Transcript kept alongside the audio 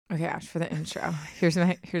Okay, Ash, for the intro. Here's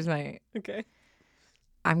my Okay.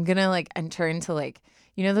 I'm gonna like enter into like,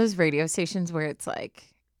 you know those radio stations where it's like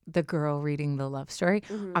the girl reading the love story?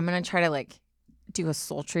 Mm-hmm. I'm gonna try to like do a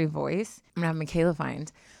sultry voice. I'm gonna have Michaela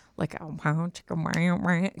find like a wow chicka wow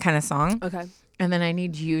kind of song. Okay. And then I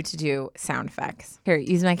need you to do sound effects. Here,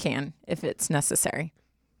 use my can if it's necessary.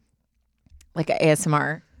 Like an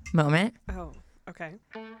ASMR moment. Oh, okay.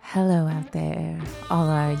 Hello out there, all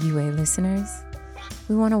our UA listeners.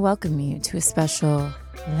 We want to welcome you to a special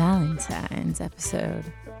Valentine's episode.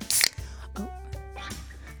 Oh.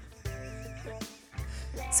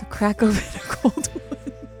 So crack open a cold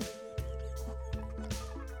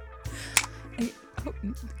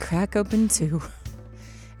one. Crack open two.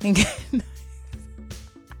 And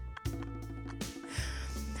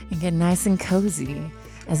get nice and cozy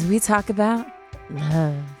as we talk about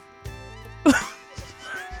love. Doesn't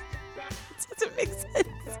make sense.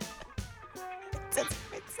 Doesn't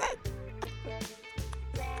make sense.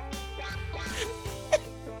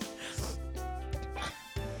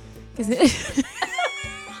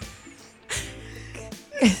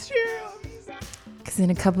 Because in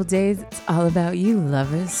a couple days, it's all about you,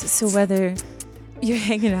 lovers. So whether you're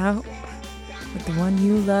hanging out with the one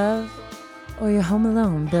you love or you're home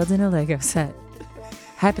alone building a Lego set,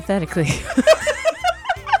 hypothetically,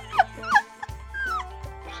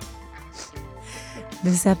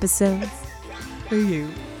 this episode's for you.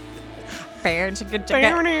 Fair, chicka,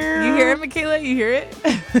 chicka. You hear it, Michaela? You hear it?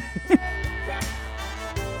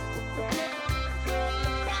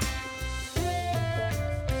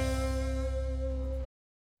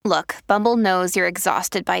 Look, Bumble knows you're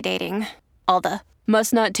exhausted by dating. All the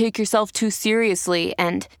must not take yourself too seriously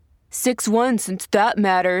and 6'1" since that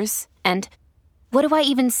matters. And what do I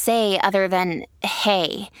even say other than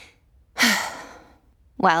hey?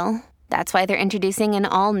 Well, that's why they're introducing an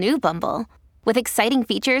all-new Bumble with exciting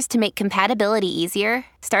features to make compatibility easier,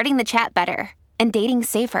 starting the chat better, and dating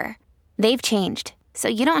safer. They've changed, so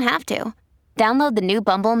you don't have to. Download the new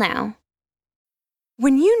Bumble now.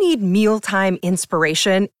 When you need mealtime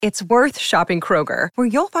inspiration, it's worth shopping Kroger, where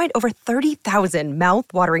you'll find over 30,000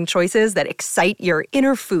 mouth-watering choices that excite your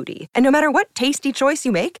inner foodie. And no matter what tasty choice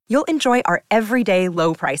you make, you'll enjoy our everyday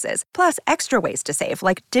low prices, plus extra ways to save,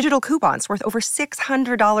 like digital coupons worth over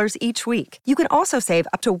 $600 each week. You can also save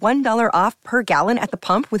up to $1 off per gallon at the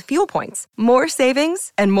pump with fuel points. More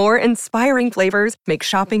savings and more inspiring flavors make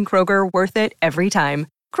shopping Kroger worth it every time.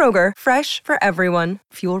 Kroger, fresh for everyone.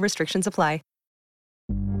 Fuel restrictions apply.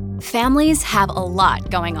 Families have a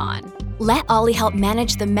lot going on. Let Ollie help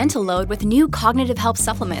manage the mental load with new cognitive help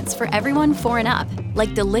supplements for everyone 4 and up,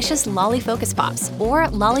 like delicious Lolly Focus Pops or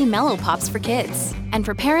Lolly Mellow Pops for kids. And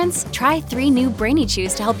for parents, try 3 new Brainy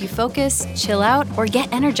Chews to help you focus, chill out, or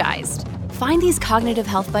get energized. Find these cognitive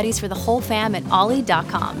health buddies for the whole fam at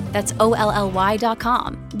ollie.com. That's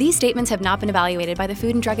OLLY.com. These statements have not been evaluated by the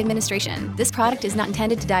Food and Drug Administration. This product is not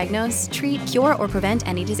intended to diagnose, treat, cure, or prevent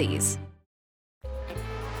any disease.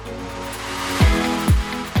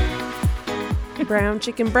 Brown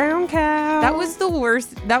chicken, brown cow. That was the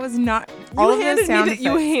worst. That was not all of the sound effects.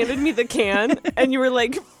 You handed me the can, and you were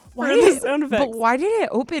like, "Why are the sound effects?" But why did it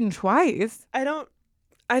open twice? I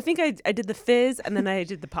think I did the fizz, and then I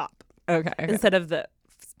did the pop. Okay. Instead of the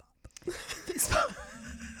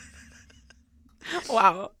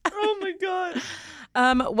Wow. Oh my god.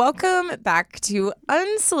 Welcome back to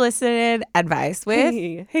Unsolicited Advice with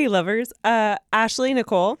Hey lovers. Ashley,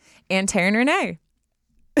 Nicole, and Taryn Renee.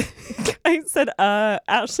 I said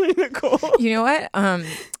Ashley, Nicole. You know what?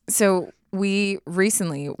 So we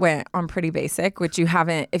recently went on Pretty Basic, which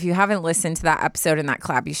if you haven't listened to that episode in that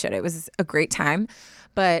collab, you should. It was a great time.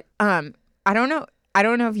 But I don't know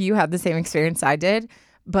if you had the same experience I did,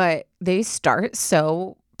 but they start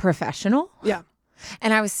so professional. Yeah.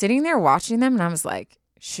 And I was sitting there watching them and I was like,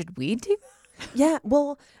 should we do that? Yeah,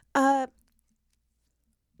 well,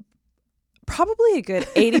 probably a good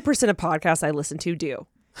 80% of podcasts I listen to do.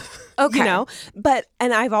 Okay. You know,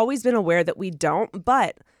 and I've always been aware that we don't,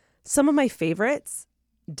 but some of my favorites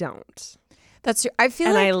don't. That's true. I feel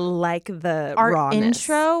and like I like the our rawness.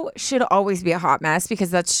 intro should always be a hot mess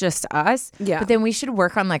because that's just us. Yeah. But then we should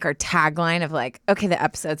work on like our tagline of like, okay, the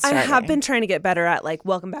episode's starting. I have been trying to get better at like,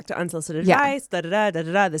 welcome back to Unsolicited Advice,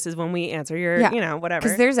 da-da-da. This is when we answer your, whatever.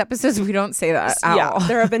 Because there's episodes we don't say that at all.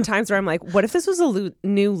 There have been times where I'm like, what if this was a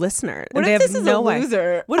new listener? What and if this is a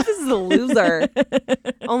loser? What if this is a loser?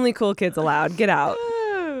 Only cool kids allowed. Get out.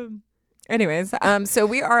 Anyways, so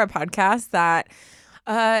we are a podcast that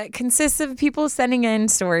consists of people sending in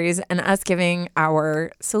stories and us giving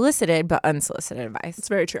our solicited but unsolicited advice. It's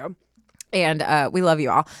very true. And we love you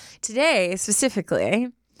all. Today,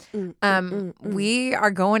 specifically, We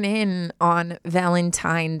are going in on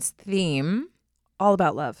Valentine's theme. All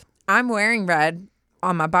about love. I'm wearing red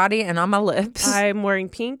on my body and on my lips. I'm wearing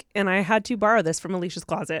pink, and I had to borrow this from Alicia's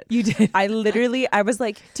closet. You did. I was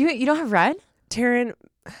like, You don't have red? Taryn,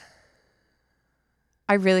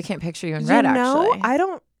 I really can't picture you in red, actually.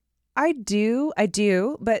 I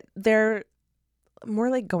do, but they're more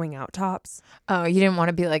like going out tops. Oh, you didn't want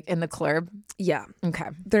to be like in the club? Yeah. Okay.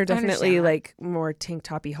 They're I definitely understand that. like more tank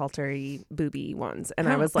toppy, haltery, booby ones. And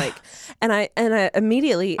I was like, and I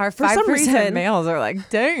immediately, Our for some 5% reason, males are like,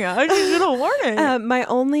 dang, I just should have worn it. my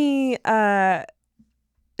only, Taryn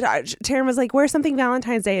was like, wear something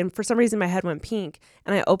Valentine's Day. And for some reason, my head went pink.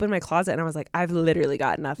 And I opened my closet and I was like, I've literally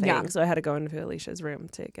got nothing. Yeah. So I had to go into Alicia's room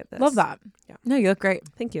to get this. Love that. Yeah. No, you look great.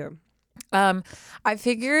 Thank you. I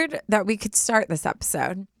figured that we could start this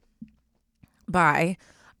episode by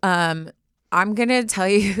I'm going to tell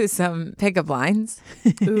you some pickup lines.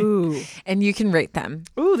 Ooh. And you can rate them.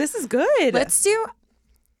 Ooh, this is good. Let's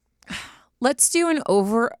do an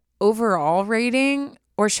overall rating,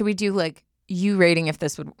 or should we do like you rating if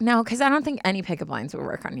this would? No, because I don't think any pickup lines would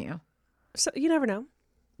work on you. So you never know.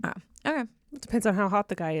 Oh, okay. It depends on how hot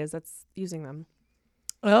the guy is that's using them.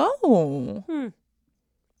 Oh.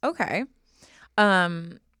 Okay.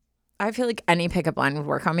 I feel like any pickup line would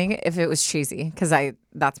work on me if it was cheesy, because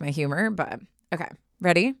that's my humor. But okay,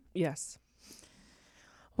 ready? Yes.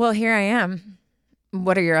 Well, here I am.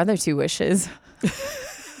 What are your other two wishes?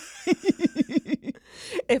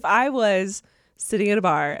 If I was sitting at a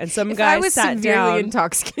bar and some If guy I was sat severely down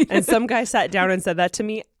intoxicated, and some guy sat down and said that to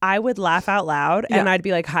me, I would laugh out loud and I'd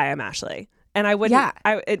be like, "Hi, I'm Ashley," and I wouldn't.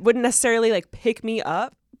 Yeah. It wouldn't necessarily like pick me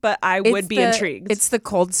up, but I would be intrigued. It's the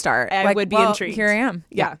cold start. I would be intrigued. Here I am.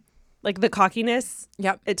 Yeah. Like the cockiness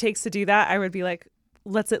Yep. it takes to do that, I would be like,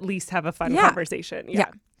 let's at least have a fun Yeah. conversation. Yeah.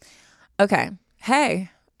 Okay. Hey,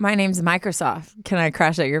 my name's Microsoft. Can I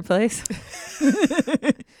crash at your place?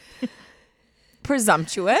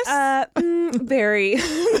 Presumptuous. Very.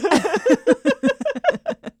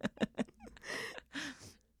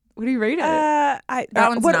 What do you rate it? That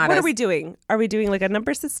one's what not are as- we doing? Are we doing like a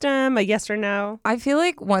number system, a yes or no? I feel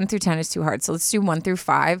like 1 through 10 is too hard. So let's do 1 through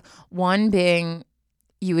 5. 1 being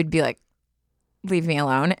you would be like, leave me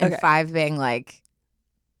alone. And Okay. 5 being like,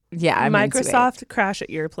 yeah, I'm into it. Microsoft crash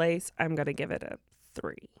at your place. I'm gonna give it a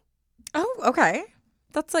 3. Oh, okay.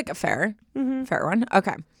 That's like a fair one.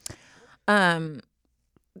 Okay.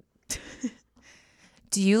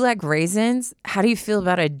 Do you like raisins? How do you feel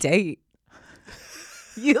about a date?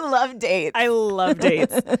 You love dates. I love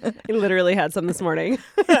dates. I literally had some this morning.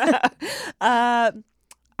 I'm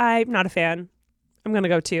not a fan. I'm gonna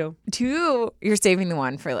go 2. 2. You're saving the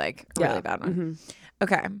 1 for like a really bad one.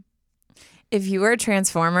 Okay. If you were a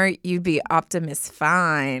transformer, you'd be Optimus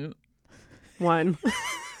Fine. 1.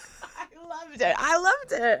 I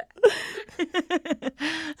loved it.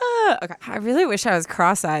 Okay. I really wish I was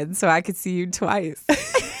cross-eyed so I could see you twice.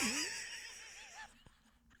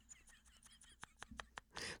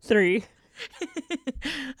 3.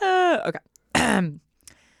 Okay.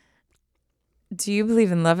 Do you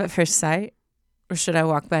believe in love at first sight? Or should I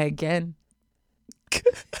walk by again?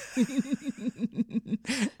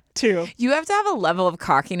 2. You have to have a level of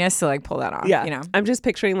cockiness to like pull that off. Yeah, You know? I'm just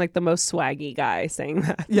picturing like the most swaggy guy saying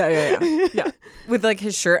that. Yeah. With like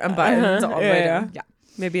his shirt unbuttoned all the way down. Yeah.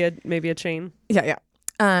 Maybe a chain. Yeah.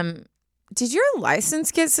 Did your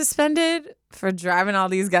license get suspended for driving all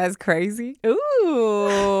these guys crazy?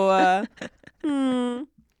 Ooh. I'd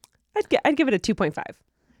give it a 2.5.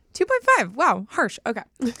 2.5. Wow, harsh. Okay.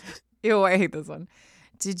 Ew, I hate this one.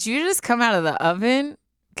 Did you just come out of the oven?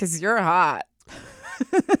 Because you're hot.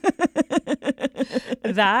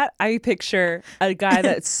 That I picture a guy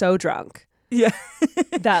that's so drunk. Yeah.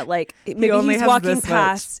 That like maybe only he's has walking this much.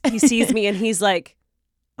 past, he sees me and he's like,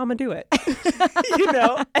 I'm gonna do it.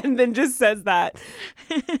 And then just says that.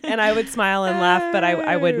 And I would smile and laugh, but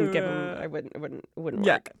I wouldn't give him it wouldn't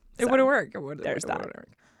work. It wouldn't work. There's that. Work.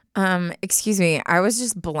 Excuse me. I was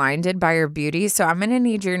just blinded by your beauty, so I'm gonna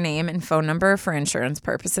need your name and phone number for insurance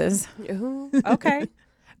purposes. Ooh, okay.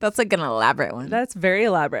 That's like an elaborate one. That's very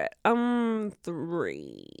elaborate.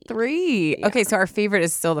 3. 3. Yeah. Okay, so our favorite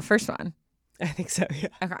is still the first one. I think so, yeah.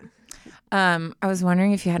 Okay. I was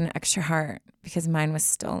wondering if you had an extra heart because mine was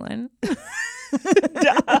stolen.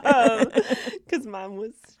 Because mine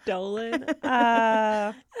was stolen.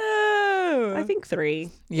 I think 3.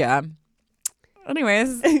 Yeah.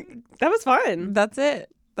 Anyways, That was fun. that's it.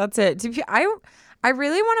 I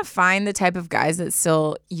really want to find the type of guys that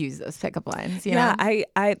still use those pickup lines. You know? I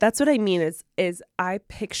that's what I mean is I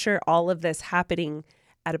picture all of this happening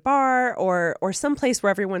at a bar or someplace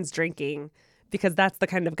where everyone's drinking because that's the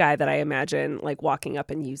kind of guy that I imagine like walking up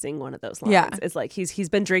and using one of those lines. Yeah. It's like he's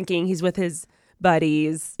been drinking, he's with his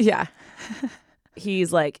buddies. Yeah.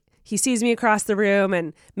 He's like, he sees me across the room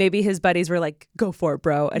and maybe his buddies were like, go for it,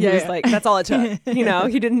 bro. And he was like, that's all it took. You know,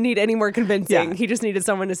 he didn't need any more convincing. Yeah. He just needed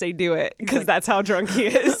someone to say, do it, because that's how drunk he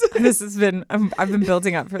is. This has been, I've been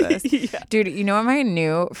building up for this. Yeah. Dude, you know what my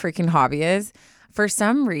new freaking hobby is? For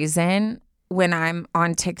some reason, when I'm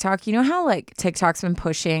on TikTok, you know how like TikTok's been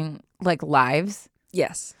pushing like lives?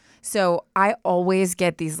 Yes. So I always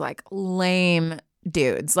get these like lame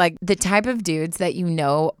dudes, like the type of dudes that you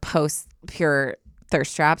know post pure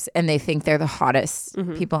thirst traps and they think they're the hottest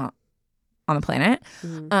people on the planet.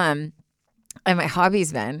 And my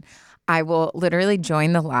hobby's been, I will literally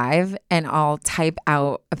join the live and I'll type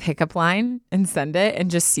out a pickup line and send it and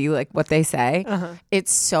just see like what they say.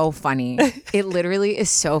 It's so funny. It literally is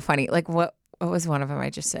so funny. Like what was one of them I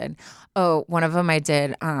just did? Oh, one of them I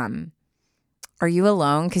did, are you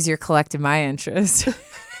alone? Because you're collecting my interest.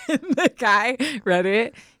 And the guy read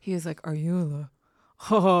it. He was like, are you alone?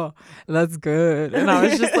 Oh, that's good. And I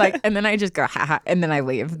was just like, and then I just go, ha ha, and then I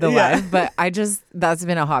leave the live. But that's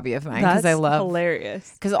been a hobby of mine because I love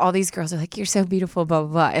hilarious. Because all these girls are like, you're so beautiful, blah, blah,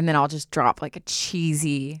 blah. And then I'll just drop like a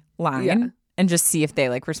cheesy line and just see if they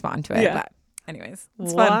like respond to it. Yeah. But anyways,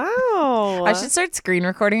 it's fun. Wow. I should start screen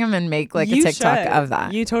recording them and make like You a TikTok should. of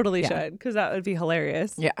that. You totally should, because that would be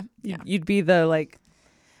hilarious. Yeah. You'd be the like,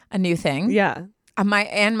 A new thing. yeah.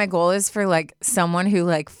 My goal is for like someone who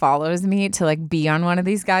like follows me to like be on one of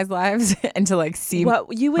these guys' lives and to like see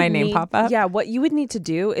What you would my name need, pop up. Yeah, what you would need to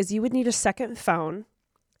do is you would need a second phone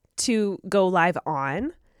to go live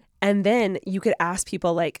on, and then you could ask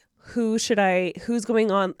people like, who's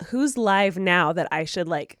going on, who's live now that I should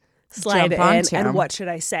like slide Jump in, onto. and what should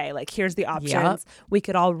I say? Like, here's the options. Yep. We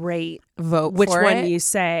could all rate Vote which for one it. you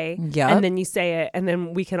say, Yep. and then you say it, and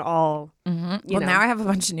then we can all. You Well, know. now I have a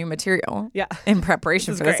bunch of new material. Yeah. In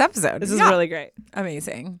preparation for this great. episode. This is Yeah. really great.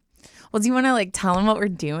 Amazing. Well, do you want to like tell them what we're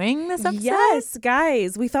doing this episode? Yes,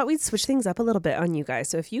 guys. We thought we'd switch things up a little bit on you guys.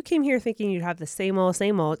 So if you came here thinking you'd have the same old,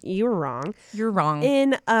 you were wrong. You're wrong.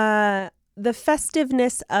 In the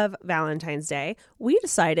festiveness of Valentine's Day, we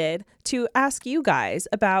decided to ask you guys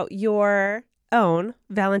about your own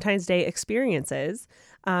Valentine's Day experiences.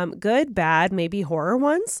 Good, bad, maybe horror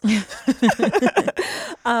ones.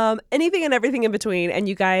 Anything and everything in between. And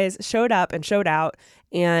you guys showed up and showed out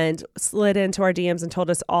and slid into our DMs and told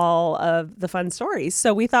us all of the fun stories.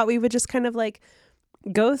 So we thought we would just kind of like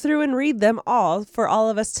go through and read them all for all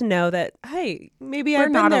of us to know that, hey, maybe We're I've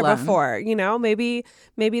been not there alone. before. You know, maybe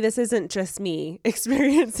this isn't just me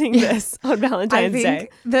experiencing this on Valentine's I Day.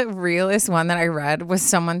 think the realest one that I read was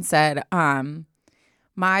someone said,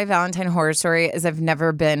 my Valentine horror story is I've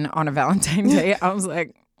never been on a Valentine Day. I was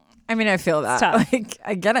like, I mean, I feel that. tough. Like,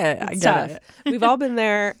 I get it. I It's get tough. it. We've all been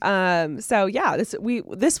there. So yeah,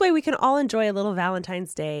 this way we can all enjoy a little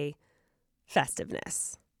Valentine's Day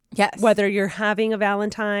festiveness. Yes. Whether you're having a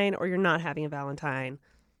Valentine or you're not having a Valentine,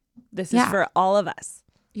 this is for all of us.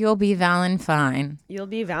 You'll be Valentine. You'll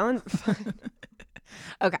be Valentine.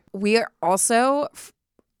 Okay. We are also,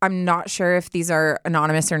 I'm not sure if these are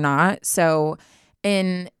anonymous or not. So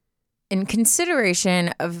in consideration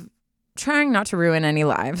of trying not to ruin any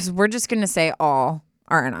lives, we're just going to say all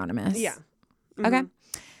are anonymous. Yeah. Okay.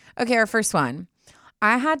 Okay. Our first one.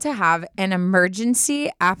 I had to have an emergency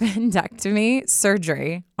appendectomy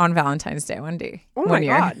surgery on Valentine's Day one Oh my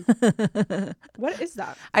year. God. What is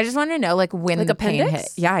that? I just want to know like when Like the pain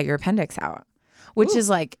appendix? hit. Yeah, your appendix out, which is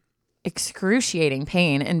like excruciating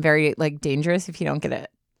pain and very like dangerous if you don't get it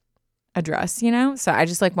addressed, you know? So I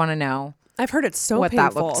just like want to know I've heard it's so what painful.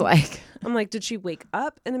 that looks like. I'm like, did she wake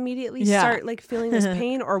up and immediately Yeah. start like feeling this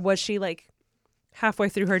pain, or was she like halfway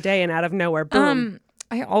through her day and out of nowhere, boom?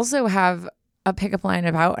 I also have a pickup line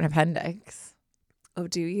about an appendix. Oh,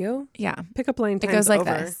 do you? Yeah. Pickup line It time's goes like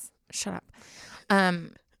over. this. Shut up.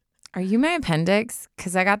 Are you my appendix?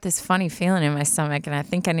 Because I got this funny feeling in my stomach and I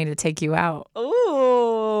think I need to take you out.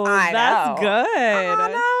 Ooh, I that's know. good. Oh,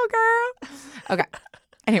 no, girl. Okay.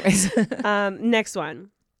 Anyways. Next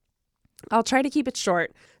one. I'll try to keep it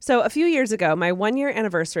short. So a few years ago, my 1-year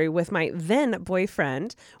anniversary with my then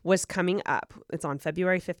boyfriend was coming up. It's on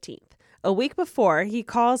February 15th. A week before, he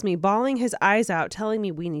calls me, bawling his eyes out, telling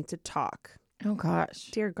me we need to talk. Oh, gosh.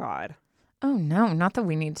 Dear God. Oh, no. Not that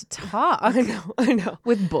we need to talk. I know.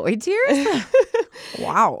 With boy tears?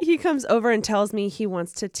 Wow. He comes over and tells me he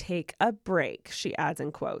wants to take a break, she adds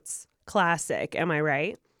in quotes. Classic, am I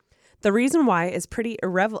right? The reason why is pretty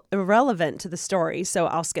irrelevant to the story, so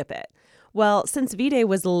I'll skip it. Well, since V-Day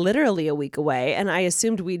was literally a week away and I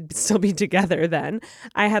assumed we'd still be together then,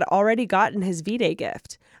 I had already gotten his V-Day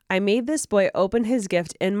gift. I made this boy open his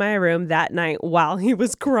gift in my room that night while he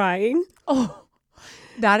was crying. Oh,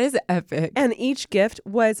 that is epic. And each gift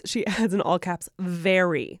was, she adds in all caps,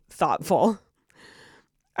 very thoughtful.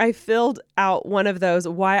 I filled out one of those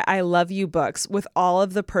Why I Love You books with all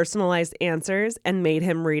of the personalized answers and made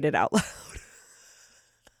him read it out loud.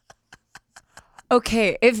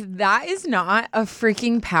 Okay, if that is not a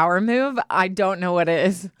freaking power move, I don't know what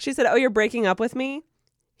is. She said, oh, you're breaking up with me?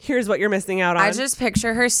 Here's what you're missing out on. I just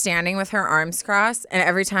picture her standing with her arms crossed, and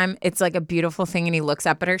every time it's like a beautiful thing and he looks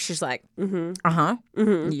up at her, she's like,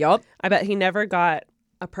 yup. I bet he never got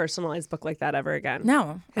a personalized book like that ever again.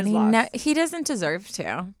 No, His and loss. he doesn't deserve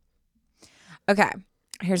to. Okay,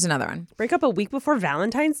 here's another one. Break up a week before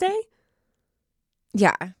Valentine's Day?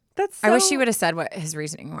 Yeah. That's I wish so- he would have said what his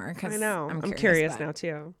reasoning were. I know. I'm curious but now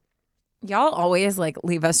too. Y'all always like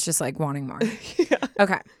leave us just like wanting more. Yeah.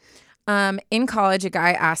 Okay. In college, a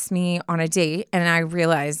guy asked me on a date, and I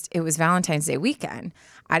realized it was Valentine's Day weekend.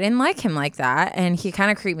 I didn't like him like that, and he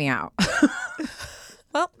kind of creeped me out.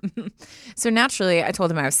 Well, so naturally, I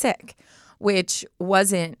told him I was sick, which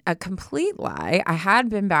wasn't a complete lie. I had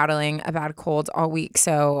been battling a bad cold all week,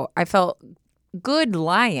 so I felt good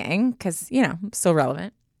lying because, still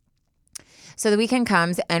relevant. So the weekend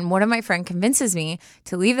comes, and one of my friends convinces me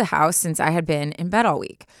to leave the house since I had been in bed all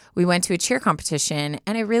week. We went to a cheer competition,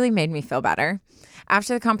 and it really made me feel better.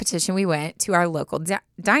 After the competition, we went to our local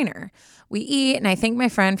diner. We eat, and I thank my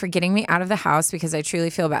friend for getting me out of the house because I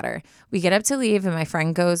truly feel better. We get up to leave, and my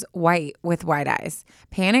friend goes white with wide eyes.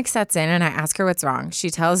 Panic sets in, and I ask her what's wrong.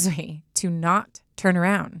 She tells me to not turn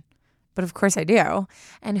around. But of course I do.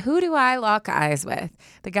 And who do I lock eyes with?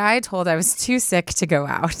 The guy I told I was too sick to go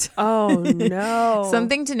out. Oh, no.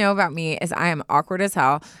 Something to know about me is I am awkward as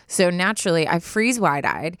hell. So naturally, I freeze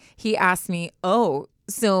wide-eyed. He asked me, oh,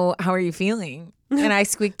 so how are you feeling? And I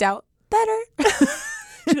squeaked out, better.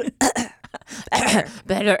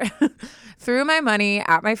 Better. Threw my money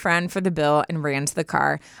at my friend for the bill and ran to the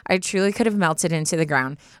car. I truly could have melted into the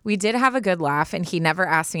ground. We did have a good laugh, and he never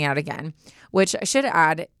asked me out again, which I should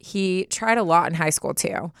add, he tried a lot in high school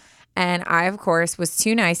too. And I, of course, was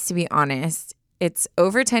too nice to be honest. It's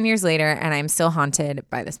over 10 years later, and I'm still haunted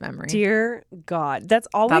by this memory. Dear God. That's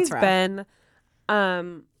always rough. been...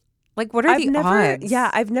 Like, what are the odds? Yeah,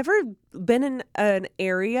 I've never been in an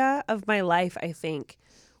area of my life, I think,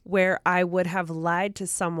 where I would have lied to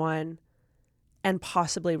someone and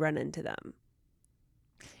possibly run into them.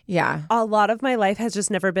 Yeah. A lot of my life has just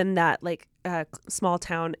never been that like small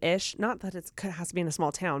town-ish. Not that it has to be in a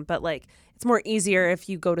small town, but like it's more easier if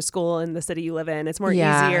you go to school in the city you live in. It's more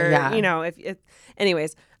easier,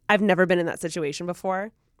 anyways, I've never been in that situation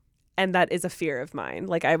before. And that is a fear of mine.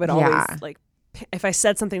 Like I would always like, if I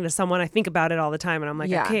said something to someone, I think about it all the time and I'm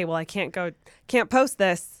like, okay, well I can't post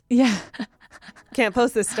this. Yeah. Can't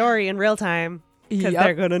post this story in real time because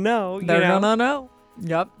they're going to know. They're going to know.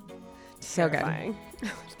 Yep. So terrifying. Good.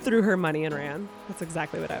 Threw her money and ran. That's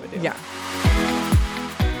exactly what I would do. Yeah.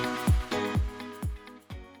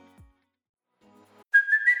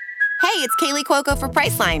 Hey, it's Kaylee Cuoco for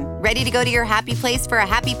Priceline. Ready to go to your happy place for a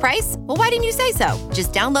happy price? Well, why didn't you say so?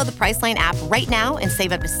 Just download the Priceline app right now and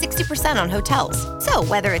save up to 60% on hotels. So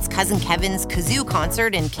whether it's Cousin Kevin's Kazoo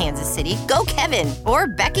Concert in Kansas City, go Kevin, or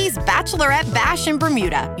Becky's Bachelorette Bash in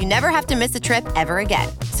Bermuda, you never have to miss a trip ever again.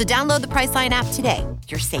 So download the Priceline app today.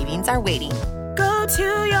 Your savings are waiting. Go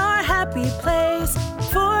to your happy place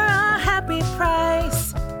for a happy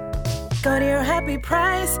price. Go to your happy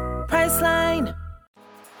price, Priceline.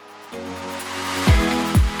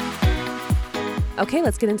 Okay,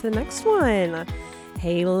 let's get into the next one.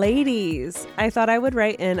 Hey, ladies. I thought I would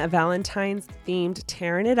write in a Valentine's themed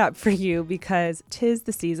tearing it up for you because 'tis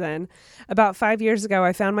the season. About 5 years ago,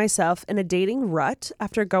 I found myself in a dating rut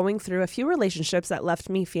after going through a few relationships that left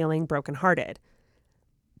me feeling brokenhearted.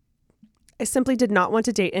 I simply did not want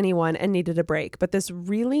to date anyone and needed a break, but this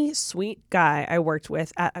really sweet guy I worked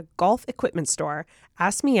with at a golf equipment store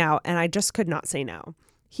asked me out and I just could not say no.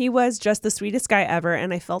 He was just the sweetest guy ever,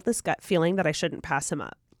 and I felt this gut feeling that I shouldn't pass him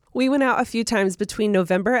up. We went out a few times between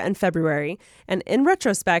November and February, and in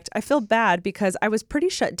retrospect, I feel bad because I was pretty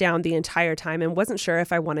shut down the entire time and wasn't sure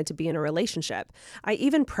if I wanted to be in a relationship. I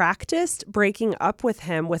even practiced breaking up with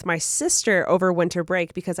him with my sister over winter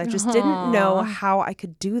break because I just didn't know how I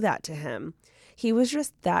could do that to him. He was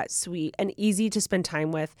just that sweet and easy to spend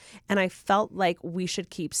time with, and I felt like we should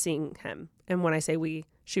keep seeing him. And when I say we,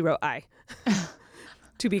 she wrote I.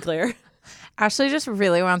 To be clear. Ashley just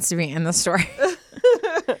really wants to be in the story.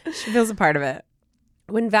 She feels a part of it.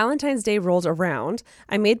 When Valentine's Day rolled around,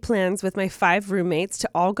 I made plans with my 5 roommates to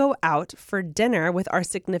all go out for dinner with our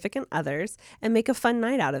significant others and make a fun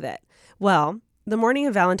night out of it. Well, the morning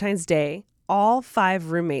of Valentine's Day, all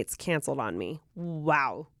 5 roommates canceled on me.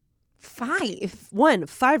 Wow. 5?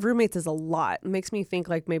 5 roommates is a lot. It makes me think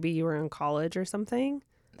like maybe you were in college or something.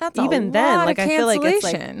 That's even a then, lot like of I feel like it's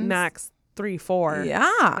like cancellations. max 3, 4.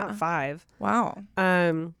 Yeah. Not 5. Wow.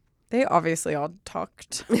 They obviously all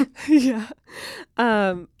talked. Yeah.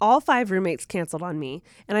 All 5 roommates canceled on me,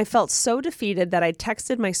 and I felt so defeated that I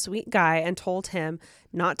texted my sweet guy and told him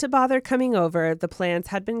not to bother coming over. The plans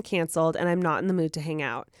had been canceled, and I'm not in the mood to hang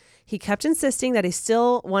out. He kept insisting that he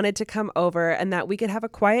still wanted to come over and that we could have a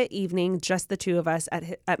quiet evening, just the 2 of us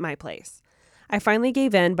at my place. I finally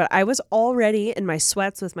gave in, but I was already in my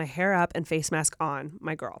sweats with my hair up and face mask on.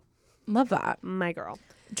 My girl. Love that. My girl.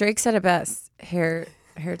 Drake said it best.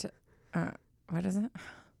 What is it?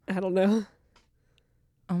 I don't know.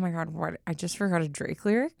 Oh my God, what? I just forgot a Drake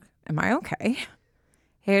lyric. Am I okay?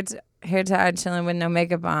 Hair tied, chilling with no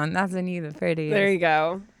makeup on. That's when you the prettiest. There you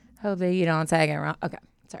go. Hope that you don't take it wrong. Okay,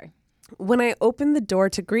 sorry. When I opened the door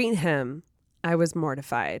to greet him, I was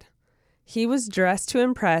mortified. He was dressed to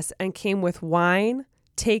impress and came with wine,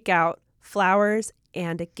 takeout, flowers,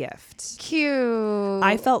 and a gift. Cute.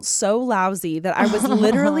 I felt so lousy that I was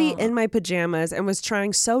literally in my pajamas and was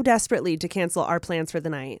trying so desperately to cancel our plans for the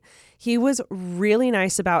night. He was really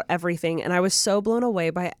nice about everything, and I was so blown away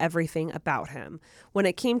by everything about him. When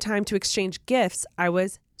it came time to exchange gifts, I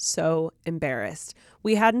was so embarrassed.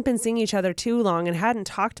 We hadn't been seeing each other too long and hadn't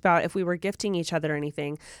talked about if we were gifting each other or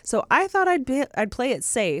anything. So I thought I'd play it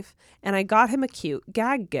safe, and I got him a cute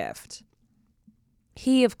gag gift.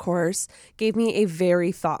 He, of course, gave me a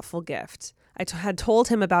very thoughtful gift. I had told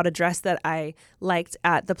him about a dress that I liked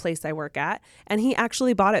at the place I work at, and he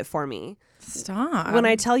actually bought it for me. Stop. When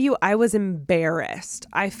I tell you I was embarrassed,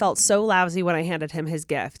 I felt so lousy when I handed him his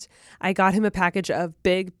gift. I got him a package of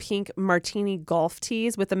big pink martini golf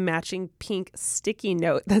tees with a matching pink sticky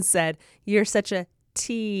note that said, "You're such a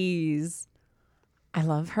tease." I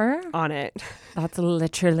love her. On it. That's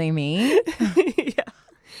literally me.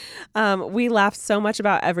 Yeah. We laughed so much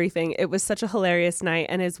about everything. It was such a hilarious night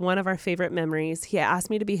and is one of our favorite memories. He asked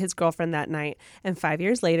me to be his girlfriend that night, and 5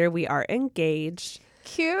 years later, we are engaged.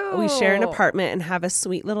 Cute. We share an apartment and have a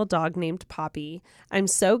sweet little dog named Poppy. I'm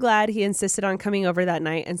so glad he insisted on coming over that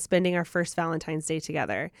night and spending our first Valentine's Day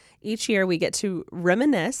together. Each year we get to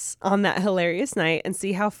reminisce on that hilarious night and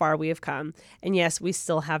see how far we have come. And yes, we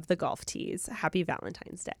still have the golf tees. Happy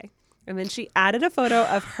Valentine's Day. And then she added a photo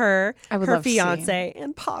of her, her fiance,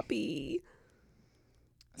 and Poppy.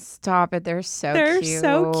 Stop it. They're so They're cute.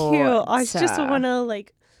 so cute. I just want to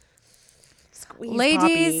like squeeze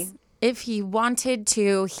ladies. Poppy. If he wanted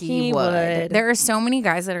to, he would. There are so many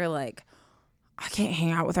guys that are like, I can't hang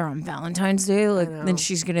out with her on Valentine's Day. Like, then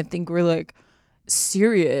she's going to think we're like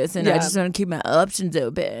serious and I just want to keep my options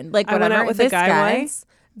open. Like, whatever. I went out with a guy once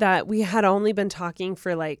that we had only been talking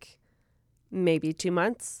for like maybe 2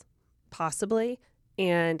 months, possibly.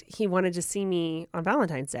 And he wanted to see me on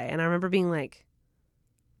Valentine's Day. And I remember being like,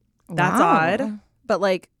 that's odd, but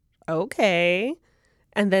like, okay.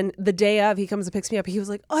 And then the day of, he comes and picks me up. He was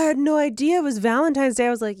like, I had no idea it was Valentine's Day. I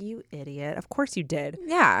was like, you idiot. Of course you did.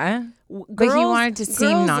 Yeah. But he wanted to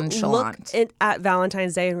seem nonchalant. Look at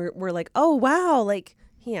Valentine's Day and we're like, oh, wow. Like,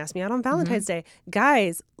 he asked me out on Valentine's Day.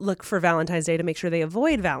 Guys look for Valentine's Day to make sure they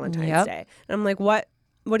avoid Valentine's Day. And I'm like, what?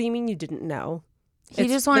 What do you mean you didn't know? He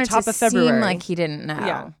just wanted to seem like he didn't know.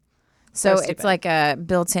 Yeah. So it's like a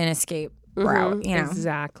built-in escape route, you know?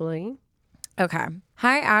 Exactly. Okay.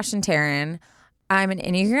 Hi, Ash and Taryn. I'm an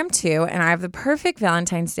Enneagram 2, and I have the perfect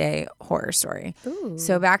Valentine's Day horror story. Ooh.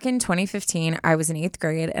 So back in 2015, I was in 8th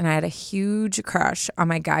grade, and I had a huge crush on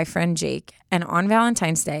my guy friend Jake. And on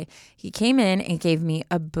Valentine's Day, he came in and gave me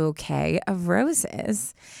a bouquet of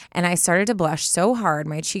roses. And I started to blush so hard,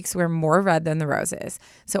 my cheeks were more red than the roses.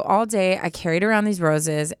 So all day, I carried around these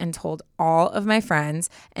roses and told all of my friends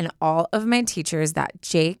and all of my teachers that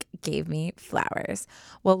Jake gave me flowers.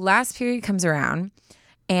 Well, last period comes around,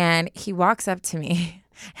 and he walks up to me,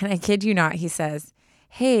 and I kid you not, he says,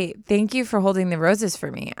 "Hey, thank you for holding the roses for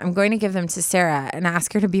me. I'm going to give them to Sarah and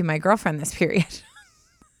ask her to be my girlfriend this period."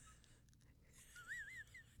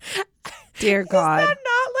 Dear God. Is that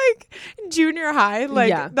not like junior high?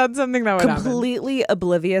 Like, that's something that would completely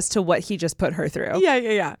oblivious to what he just put her through.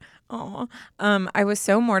 Yeah. Oh, I was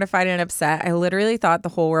so mortified and upset. I literally thought the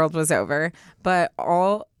whole world was over, but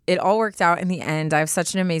it all worked out in the end. I have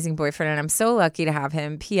such an amazing boyfriend, and I'm so lucky to have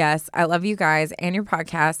him. P.S. I love you guys and your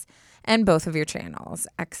podcast and both of your channels.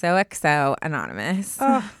 XOXO Anonymous.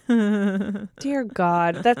 Oh, dear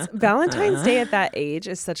God. That's Valentine's Day at that age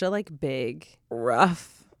is such a like big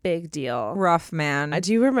deal. Rough, man.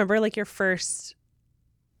 Do you remember like your first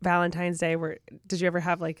Valentine's Day? Did you ever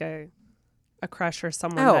have like a a crush or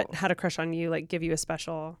someone that had a crush on you, like give you a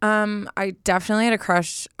special? I definitely had a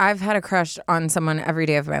crush. I've had a crush on someone every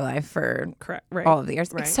day of my life for all of the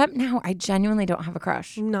years. Right. Except now, I genuinely don't have a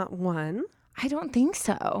crush. Not one? I don't think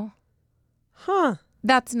so. Huh.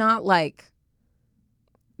 That's not like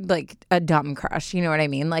a dumb crush. You know what I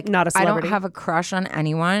mean? Like, not a celebrity. I don't have a crush on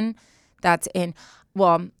anyone that's in.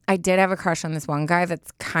 Well, I did have a crush on this one guy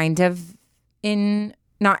that's kind of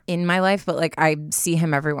not in my life, but like I see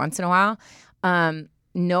him every once in a while.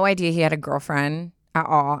 No idea he had a girlfriend at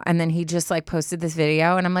all. And then he just like posted this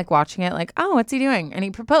video and I'm like watching it like, oh, what's he doing? And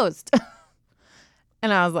he proposed.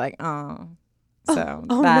 And I was like, oh. So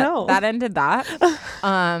that ended that.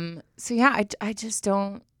 So yeah, I just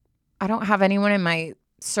don't have anyone in my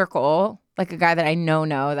circle, like a guy that I know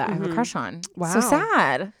that I have a crush on. Wow. So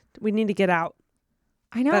sad. We need to get out.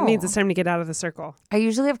 I know. That means it's time to get out of the circle. I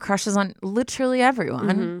usually have crushes on literally everyone.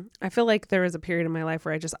 Mm-hmm. I feel like there was a period in my life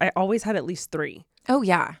where I always had at least 3. Oh,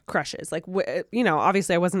 yeah. Crushes. Like,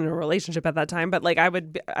 obviously I wasn't in a relationship at that time, but like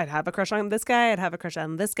I'd have a crush on this guy. I'd have a crush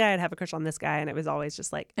on this guy. I'd have a crush on this guy. And it was always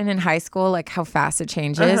just like. And in high school, like how fast it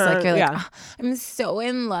changes. Like you're like, oh, I'm so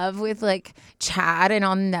in love with like Chad and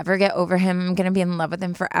I'll never get over him. I'm going to be in love with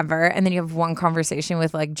him forever. And then you have one conversation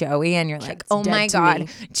with like Joey and you're like, oh my God,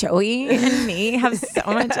 Joey and me have so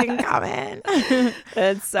much in common.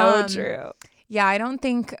 That's so true. Yeah,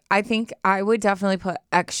 I think I would definitely put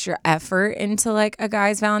extra effort into like a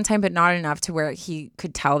guy's Valentine, but not enough to where he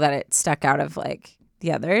could tell that it stuck out of like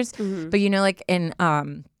the others. Mm-hmm. But you know, like in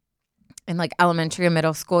like elementary and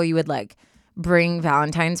middle school, you would like bring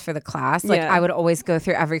Valentines for the class. Like I would always go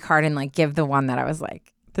through every card and like give the one that I was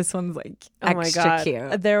like, this one's like extra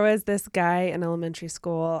cute. There was this guy in elementary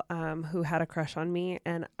school who had a crush on me,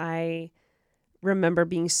 and I remember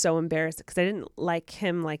being so embarrassed because I didn't like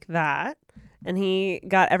him like that. And he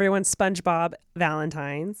got everyone's SpongeBob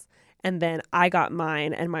Valentines. And then I got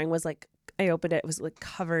mine. And mine was like, I opened it. It was like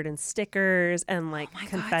covered in stickers and like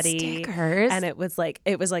confetti. God, stickers. And it was like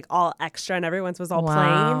all extra and everyone's was all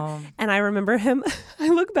plain. And I remember him. I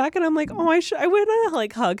look back and I'm like, oh, I went to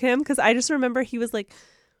like hug him because I just remember he was like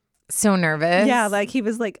so nervous. Yeah, like he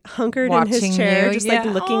was like hunkered in his chair, just like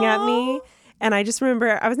looking at me. And I just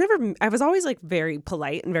remember I was always like very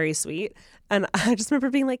polite and very sweet. And I just remember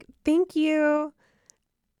being like, thank you.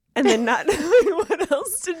 And then not knowing what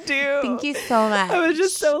else to do. Thank you so much. I was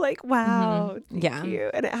just so like, wow. Mm-hmm. Thank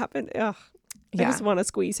you. And it happened. Ugh, I just want to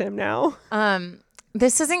squeeze him now.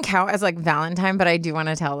 This doesn't count as like Valentine, but I do want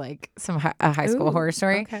to tell like a high school horror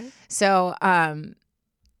story. Okay. So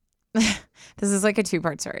this is like a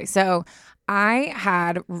 2-part story. So I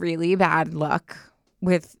had really bad luck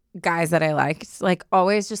with guys that I liked. Like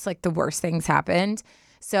always just like the worst things happened.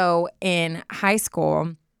 So in high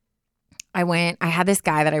school, I had this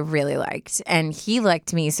guy that I really liked and he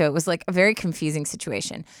liked me. So it was like a very confusing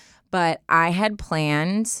situation. But I had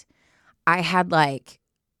like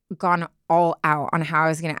gone all out on how I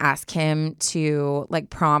was going to ask him to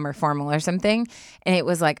like prom or formal or something. And it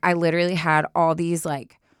was like, I literally had all these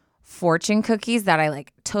like fortune cookies that I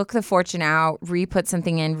like took the fortune out, re-put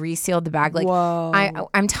something in, resealed the bag. Like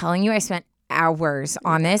I'm telling you, I spent hours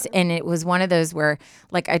on this. And it was one of those where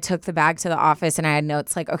like I took the bag to the office and I had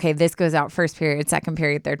notes like, okay, this goes out first period, second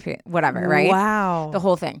period, third period, whatever, right? Wow. The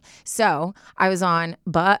whole thing. So I was on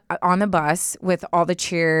the bus with all the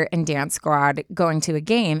cheer and dance squad going to a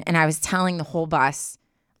game, and I was telling the whole bus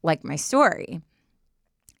like my story.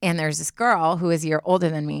 And there's this girl who is a year older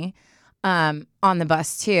than me on the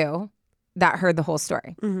bus too that heard the whole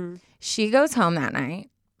story. Mm-hmm. She goes home that night,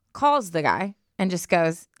 calls the guy and just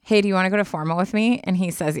goes, hey, do you want to go to formal with me? And he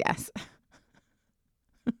says yes.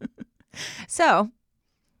 So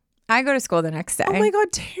I go to school the next day. Oh my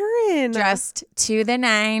God, Taryn. Dressed to the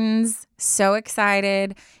nines, so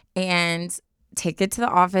excited, and take it to the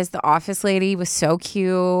office. The office lady was so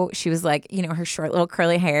cute. She was like, you know, her short little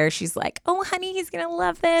curly hair. She's like, oh, honey, he's going to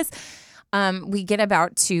love this. We get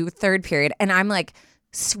about to third period and I'm like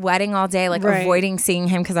sweating all day, like avoiding seeing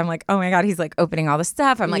him because I'm like, oh my God, he's like opening all the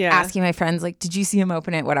stuff. I'm like asking my friends, like, did you see him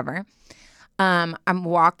open it? Whatever. I'm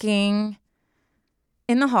walking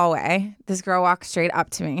in the hallway. This girl walks straight up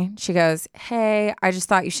to me. She goes, hey, I just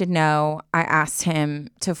thought you should know I asked him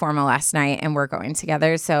to formal last night and we're going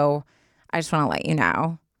together. So I just want to let you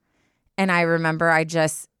know. And I remember I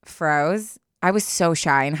just froze. I was so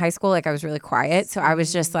shy in high school. Like I was really quiet. So I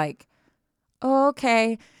was just like, oh,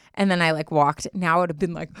 okay. And then I like walked. Now it would have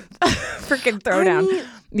been like freaking throwdown.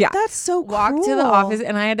 Yeah. That's so cool. Walked to the office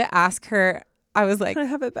and I had to ask her I was like, I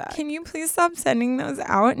have it back. can you please stop sending those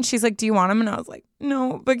out? And she's like, do you want them? And I was like,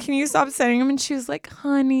 no, but can you stop sending them? And she was like,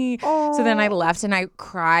 honey. Oh. So then I left and I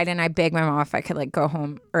cried and I begged my mom if I could like go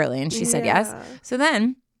home early. And she said yes. So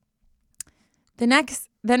then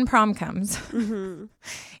then prom comes. Mm-hmm.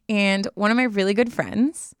 And one of my really good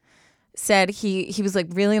friends said he was like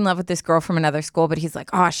really in love with this girl from another school, but he's like,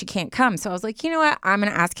 oh, she can't come. So I was like, you know what? I'm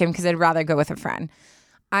going to ask him because I'd rather go with a friend.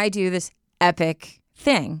 I do this epic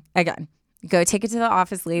thing again. Go take it to the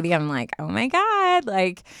office lady. I'm like, oh my God.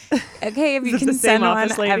 Like, okay, if you can send one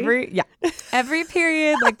every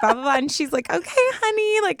period, like blah, blah, blah. And she's like, okay,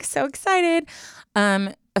 honey, like so excited.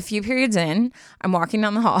 A few periods in, I'm walking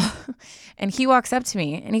down the hall and he walks up to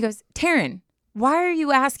me and he goes, Taryn, why are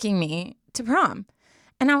you asking me to prom?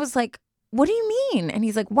 And I was like, what do you mean? And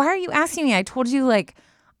he's like, why are you asking me? I told you, like,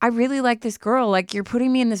 I really like this girl. Like, you're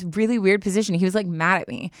putting me in this really weird position. He was like mad at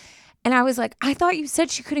me. And I was like, I thought you said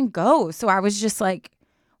she couldn't go. So I was just like,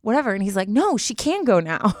 whatever. And he's like, no, she can go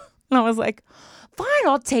now. And I was like, fine,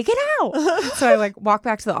 I'll take it out. So I like walk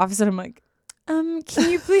back to the office and I'm like, can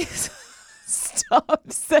you please stop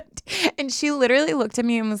sending? And she literally looked at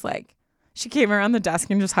me and was like, she came around the desk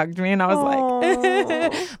and just hugged me. And I was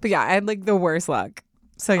like, but yeah, I had like the worst luck.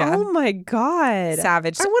 So yeah. Oh my God.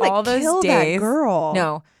 Savage. I want all to those kill days. that girl.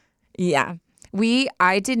 No. Yeah.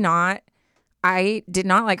 I did not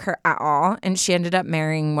like her at all. And she ended up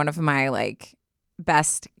marrying one of my like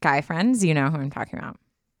best guy friends. You know who I'm talking about.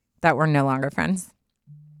 That we're no longer friends.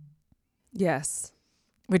 Yes.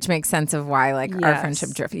 Which makes sense of why like our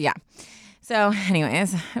friendship drifted. Yeah. So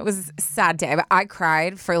anyways, it was a sad day. But I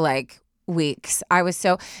cried for like weeks. I was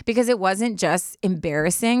because it wasn't just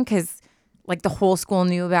embarrassing because like the whole school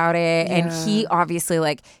knew about it. Yeah. And he obviously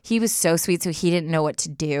like, he was so sweet. So he didn't know what to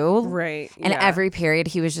do. Right. And every period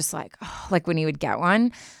he was just like, oh, like when he would get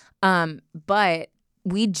one. But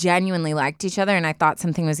we genuinely liked each other and I thought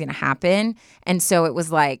something was going to happen. And so it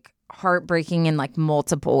was like heartbreaking in like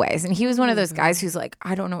multiple ways. And he was one of those guys who's like,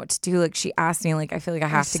 I don't know what to do. Like she asked me, like, I feel like I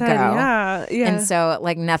have to go. Yeah. And so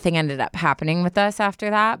like nothing ended up happening with us after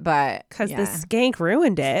that. But because the skank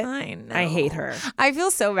ruined it. I know. I hate her. I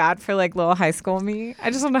feel so bad for like little high school me. I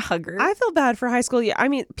just want to hug her. I feel bad for high school. Yeah. I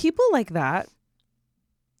mean, people like that.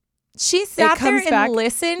 She sat there and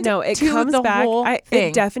listened to the whole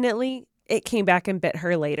thing. It came back and bit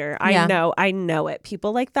her later. I know it.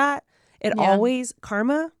 People like that. It always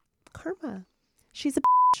karma. She's a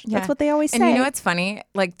bitch. That's what they always say. And you know what's funny?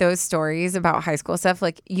 Like those stories about high school stuff,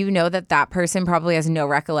 like you know that person probably has no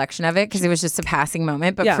recollection of it because it was just a passing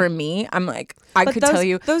moment. But for me, I'm like, I could tell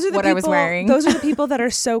you what I was wearing. Those are the people that are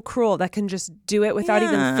so cruel that can just do it without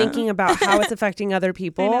even thinking about how it's affecting other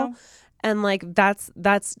people. And like that's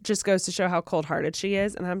just goes to show how cold-hearted she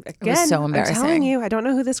is. And it was so embarrassing. I'm telling you, I don't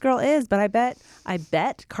know who this girl is, but I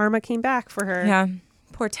bet karma came back for her. Yeah,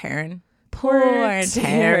 poor Taryn. Poor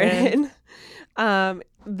Taryn.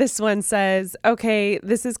 This one says, okay,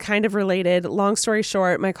 this is kind of related. Long story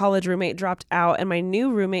short, my college roommate dropped out and my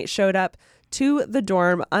new roommate showed up to the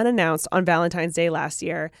dorm unannounced on Valentine's Day last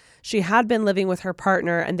year. She had been living with her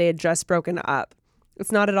partner and they had just broken up.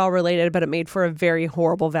 It's not at all related, but it made for a very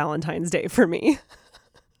horrible Valentine's Day for me.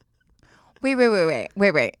 Wait.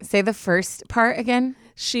 Say the first part again.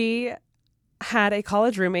 She had a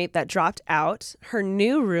college roommate that dropped out. Her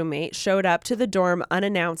new roommate showed up to the dorm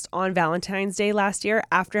unannounced on Valentine's Day last year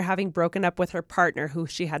after having broken up with her partner who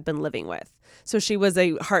she had been living with. So she was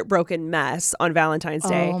a heartbroken mess on Valentine's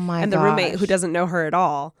Day. Oh my and the roommate who doesn't know her at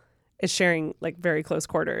all is sharing like very close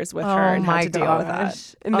quarters with her and had to deal with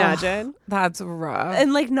that. Imagine. That's rough.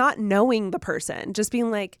 And like not knowing the person, just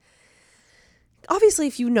being like, obviously,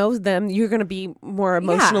 if you know them, you're going to be more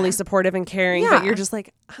emotionally supportive and caring. But you're just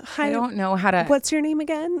like, hi, I don't know how to. What's your name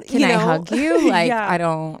again? Can I hug you? Like, I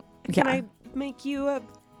don't. Can I make you a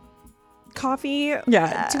coffee?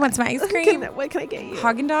 Yeah. Do you want some ice cream? What can I get you?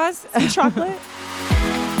 Haagen-Dazs? Some chocolate?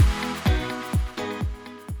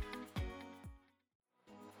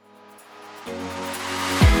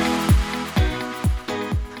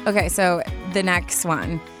 Okay, so the next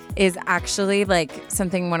one is actually like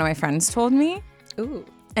something one of my friends told me. Ooh.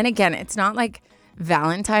 And again, it's not like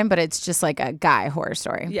Valentine, but it's just like a guy horror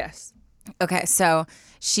story. Yes. Okay, so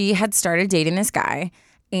she had started dating this guy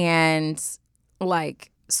and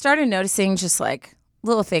like started noticing just like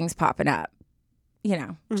little things popping up, you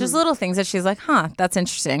know, just little things that she's like, huh, that's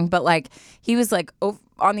interesting. But like he was like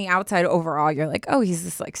on the outside overall, you're like, oh, he's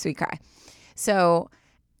this like sweet guy. So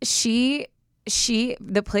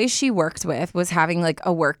the place she worked with was having like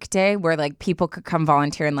a work day where like people could come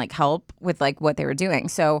volunteer and like help with like what they were doing.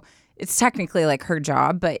 So it's technically like her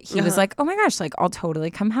job, but he was like, oh my gosh, like I'll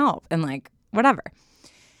totally come help and like whatever.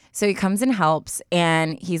 So he comes and helps,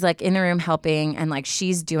 and he's like in the room helping, and like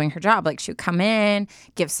she's doing her job. Like she would come in,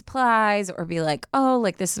 give supplies, or be like, oh,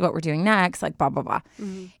 like this is what we're doing next, like blah, blah, blah.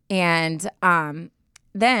 And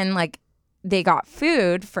then like they got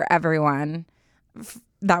food for everyone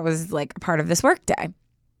that was like a part of this work day.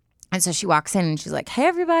 And so she walks in and she's like, hey,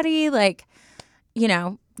 everybody, like, you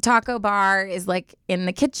know, taco bar is like in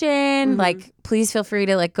the kitchen. Like, please feel free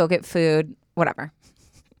to like go get food, whatever.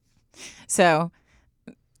 So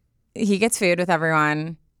he gets food with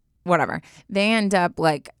everyone, whatever. They end up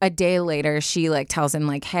like a day later, she like tells him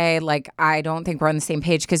like, hey, like, I don't think we're on the same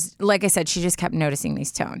page. Because like I said, she just kept noticing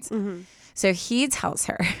these tones. So he tells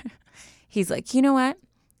her, he's like, you know what?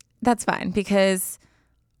 That's fine, because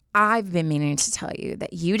I've been meaning to tell you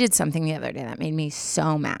that you did something the other day that made me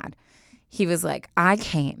so mad. He was like, I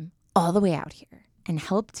came all the way out here and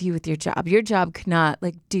helped you with your job. Your job could not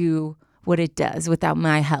like do what it does without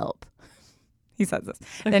my help. He says this.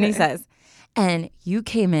 Okay. Then he says, and you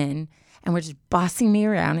came in and were just bossing me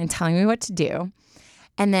around and telling me what to do.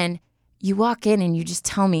 And then you walk in and you just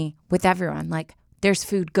tell me with everyone, like, there's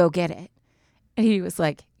food, go get it. And he was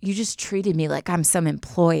like, you just treated me like I'm some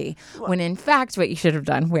employee. When in fact, what you should have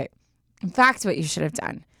done,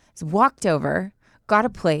 is walked over, got a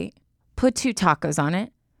plate, put 2 tacos on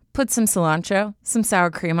it, put some cilantro, some sour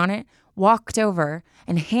cream on it, walked over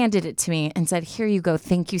and handed it to me and said, here you go.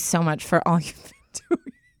 Thank you so much for all you've been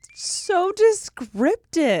doing. So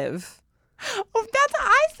descriptive. Oh, that's what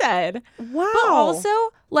I said. Wow. But also,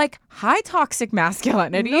 like, high toxic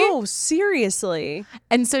masculinity. No, seriously.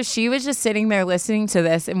 And so she was just sitting there listening to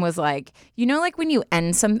this and was like, you know, like when you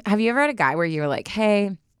end some, have you ever had a guy where you're like,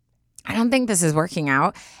 hey, I don't think this is working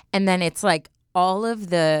out. And then it's like all of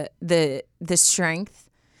the strength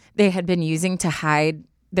they had been using to hide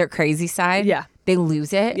their crazy side. Yeah. They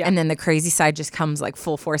lose it. Yeah. And then the crazy side just comes like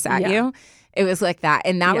full force at you. It was like that.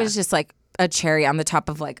 And that was just like a cherry on the top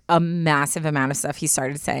of like a massive amount of stuff he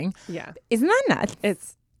started saying. Yeah. Isn't that nuts?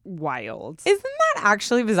 It's wild. Isn't that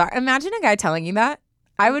actually bizarre? Imagine a guy telling you that.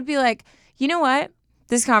 I would be like, you know what?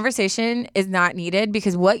 This conversation is not needed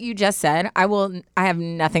because what you just said, I have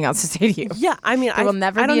nothing else to say to you. Yeah. I mean, there will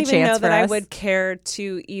never be a chance for us. I don't even know that I would care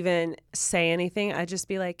to even say anything. I'd just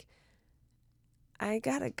be like, I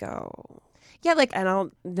gotta go. Yeah, like,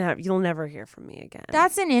 and you'll never hear from me again.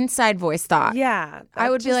 That's an inside voice thought. Yeah.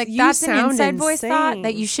 I would be like, that's an inside voice thought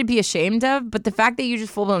that you should be ashamed of. But the fact that you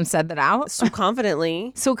just full blown said that out so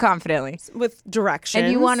confidently, with directions,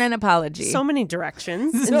 and you want an apology, so many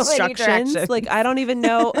directions, instructions. Like, I don't even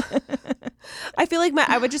know. I feel like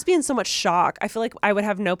I would just be in so much shock. I feel like I would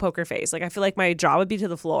have no poker face. Like, I feel like my jaw would be to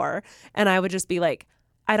the floor, and I would just be like,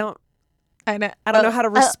 I don't know how to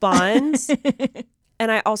respond.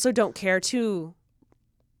 And I also don't care to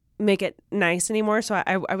make it nice anymore. So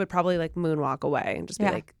I would probably like moonwalk away and just be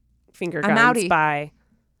like, finger guns, bye.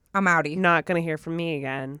 I'm outie. Not going to hear from me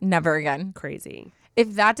again. Never again. Crazy.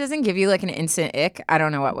 If that doesn't give you like an instant ick, I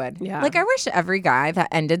don't know what would. Yeah. Like, I wish every guy that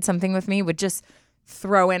ended something with me would just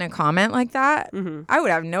throw in a comment like that. Mm-hmm. I would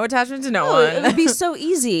have no attachment to no one. It would be so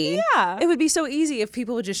easy. Yeah. It would be so easy if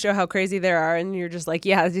people would just show how crazy they are and you're just like,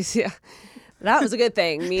 yeah. That was a good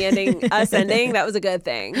thing. Us ending, that was a good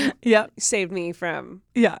thing. Yeah. Saved me from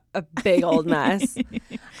a big old mess.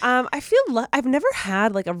 I feel I've never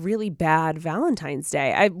had like a really bad Valentine's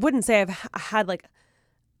Day. I wouldn't say I've had like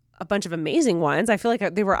a bunch of amazing ones. I feel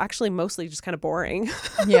like they were actually mostly just kind of boring.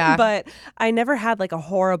 Yeah. But I never had like a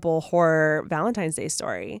horror Valentine's Day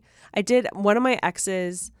story. I did. One of my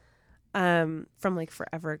exes from like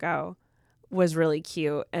forever ago was really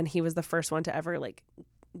cute. And he was the first one to ever like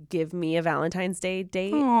give me a Valentine's Day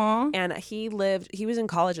date. Aww. And he was in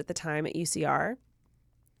college at the time at UCR,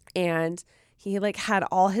 and he like had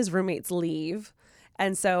all his roommates leave.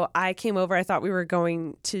 And so I came over. I thought we were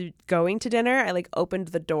going to dinner. I like opened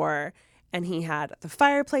the door and he had the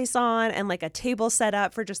fireplace on and like a table set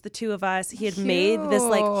up for just the two of us. He had made this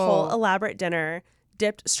like whole elaborate dinner,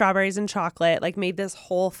 dipped strawberries in chocolate, like made this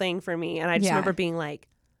whole thing for me. And I just remember being like,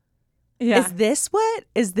 is this what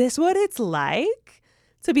it's like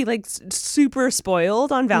to be like super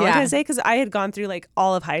spoiled on Valentine's Day? Because I had gone through like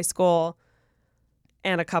all of high school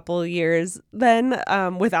and a couple years then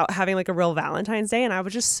without having like a real Valentine's Day, and I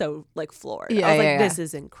was just so like floored. I was like, this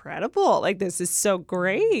is incredible. Like, this is so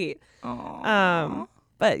great. Aww.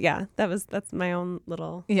 But yeah, that's my own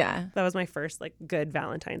little that was my first like good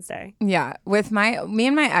Valentine's Day. Yeah, with me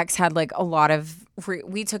and my ex had like a lot of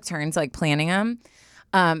we took turns like planning them,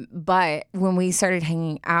 but when we started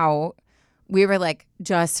hanging out, we were like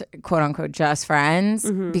just quote unquote just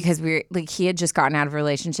friends because we were like, he had just gotten out of a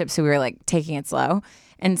relationship, so we were like taking it slow.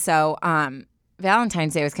 And so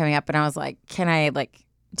Valentine's Day was coming up and I was like, can I like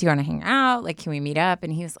do you want to hang out? Like, can we meet up?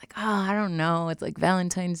 And he was like, oh, I don't know. It's like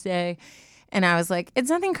Valentine's Day. And I was like, it's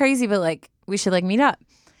nothing crazy, but like, we should like meet up.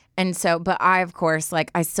 And so, but I, of course,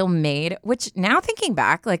 like I still made, which now thinking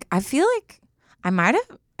back, like I feel like I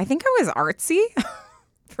think I was artsy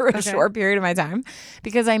for a short period of my time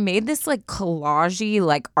because I made this like collagey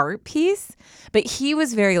like art piece, but he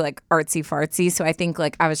was very like artsy fartsy. So I think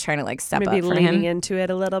like I was trying to like step Maybe up for leaning him. into it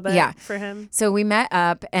a little bit for him. So we met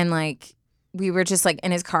up and like we were just like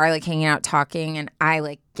in his car, like hanging out, talking, and I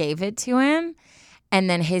like gave it to him. And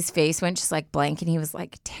then his face went just like blank and he was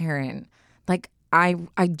like, Taryn, like I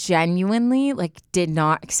genuinely like did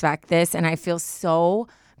not expect this. And I feel so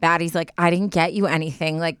bad. He's like, I didn't get you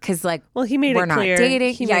anything. Like, cause like, well, he made we're it not clear.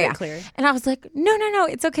 dating. He made it clear. And I was like, no,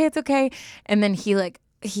 it's okay. It's okay. And then he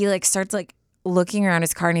starts like looking around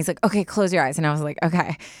his car and he's like, okay, close your eyes. And I was like,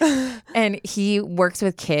 okay. And he works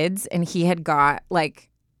with kids and he had got like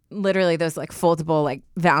literally those like foldable like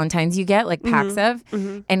Valentines you get like packs of.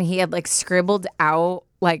 And he had like scribbled out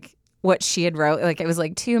like what she had wrote. Like it was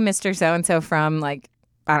like to Mr. So-and-so from like,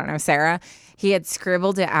 I don't know, Sarah. He had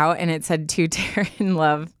scribbled it out and it said to Taryn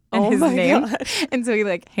Love and his name. God. And so he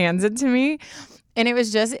like hands it to me. And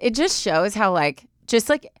it just shows how like, just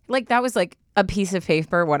like that was like a piece of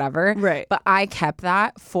paper, whatever. Right. But I kept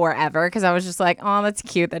that forever because I was just like, oh, that's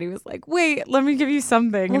cute that he was like, wait, let me give you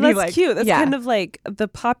something. Well, and that's cute. That's kind of like the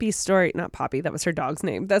Poppy story. Not Poppy, that was her dog's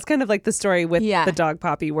name. That's kind of like the story with the dog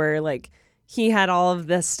Poppy where like he had all of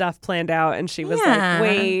this stuff planned out and she was like,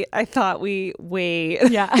 wait, I thought wait.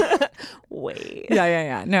 Yeah. Wait.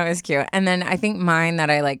 Yeah. No, it was cute. And then I think mine that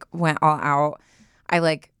I like went all out, I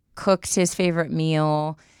like cooked his favorite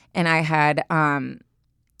meal and I had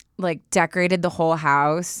like decorated the whole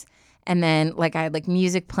house. And then like I had like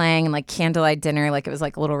music playing and like candlelight dinner, like it was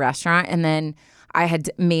like a little restaurant. And then I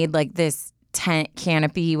had made like this tent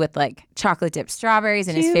canopy with like chocolate dipped strawberries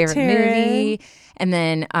and his favorite movie. And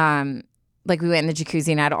then like we went in the jacuzzi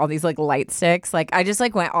and had all these like light sticks. Like I just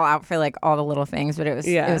like went all out for like all the little things, but it was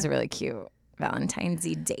a really cute Valentine's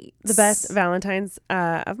date. The best Valentine's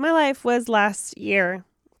of my life was last year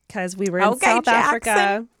because we were in South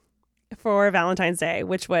Africa for Valentine's Day,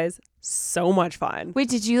 which was so much fun. Wait,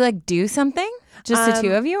 did you like do something? Just the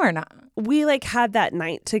two of you or not? We like had that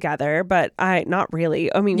night together, but not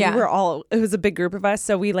really. I mean, we were it was a big group of us.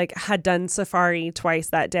 So we like had done safari twice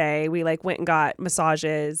that day. We like went and got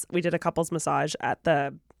massages. We did a couples massage at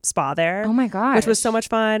the spa there. Oh my gosh. Which was so much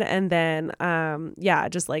fun. And then,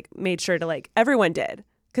 just like made sure to like, everyone did.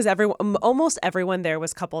 Because almost everyone there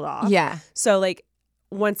was coupled off. Yeah. So like,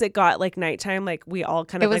 once it got like nighttime, like we all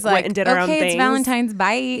kind of like went and did our own things. It's Valentine's,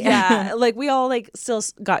 bye. Yeah, like we all like still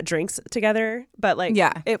got drinks together, but like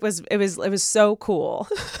it was so cool.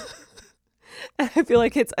 I feel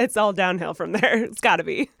like it's all downhill from there. It's got to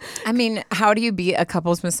be. I mean, how do you beat a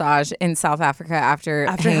couples massage in South Africa after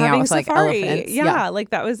hanging having out with safari? Like elephants? Yeah, like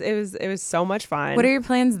it was so much fun. What are your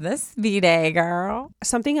plans this V-Day, girl?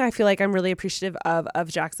 Something I feel like I'm really appreciative of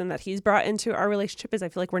Jackson that he's brought into our relationship is I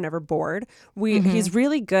feel like we're never bored. He's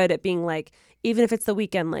really good at being like, even if it's the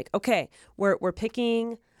weekend, like, okay, we're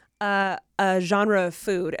picking a genre of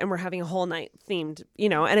food and we're having a whole night themed,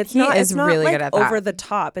 and it's not really like good at that. Over the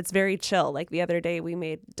top. It's very chill. Like the other day we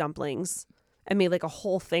made dumplings and made like a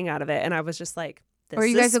whole thing out of it. And I was just like, this or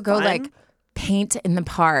you guys will go like paint in the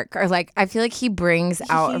park or like, I feel like he brings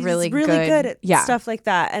out He's a really good at yeah. stuff like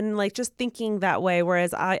that. And like just thinking that way.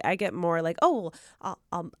 Whereas I get more like, oh,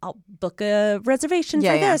 I'll book a reservation for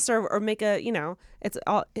this or make a, it's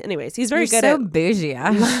all, anyways, he's very good so at bougie,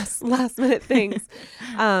 last minute things.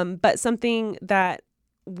 But something that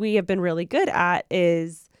we have been really good at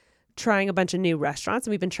is trying a bunch of new restaurants.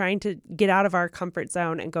 And we've been trying to get out of our comfort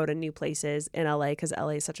zone and go to new places in LA because LA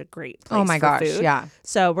is such a great place for food. Yeah.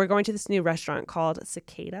 So we're going to this new restaurant called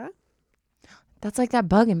Cicada. That's like that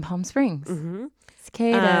bug in Palm Springs. Mm-hmm.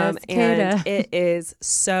 Cicada. And it is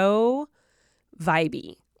so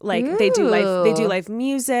vibey. Like they do live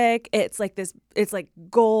music. It's like this. It's like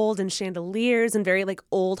gold and chandeliers and very like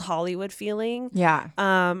old Hollywood feeling. Yeah.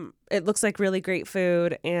 It looks like really great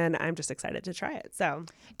food, and I'm just excited to try it. So,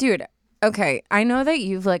 dude, okay, I know that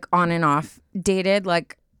you've like on and off dated,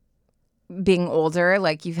 like being older,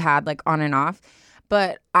 like you've had like on and off,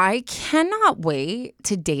 but I cannot wait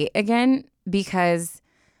to date again because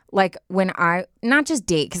like when I not just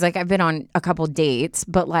date because like I've been on a couple dates,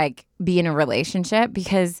 but like be in a relationship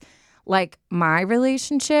because like my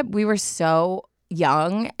relationship, we were so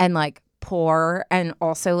young and like poor and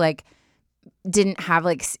also like didn't have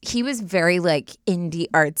like he was very like indie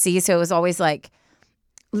artsy, so it was always like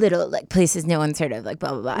little like places no one's heard of, like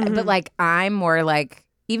blah blah blah. But like I'm more like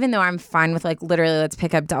even though I'm fine with like literally let's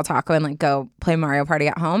pick up Del Taco and like go play Mario Party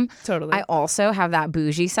at home. Totally. I also have that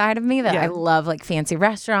bougie side of me that I love like fancy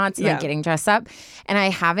restaurants and like getting dressed up. And I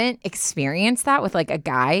haven't experienced that with like a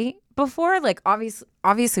guy before. Like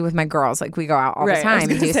obviously with my girls, like we go out all the time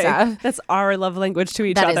and do stuff. That's our love language to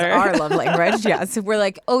each That other. is our love language. Yeah. So we're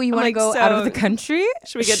like, oh, you want to like, go out of the country?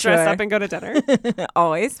 Should we get dressed up and go to dinner?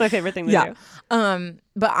 Always. It's my favorite thing to do.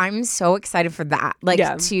 But I'm so excited for that. Like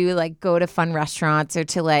to like go to fun restaurants or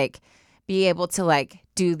to like be able to like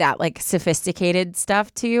do that like sophisticated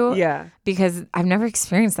stuff too. Yeah. Because I've never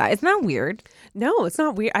experienced that. It's not weird. No, it's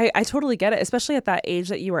not weird. I totally get it, especially at that age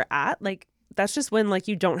that you were at. Like that's just when like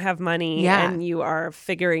you don't have money and you are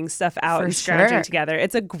figuring stuff out and scrounging together.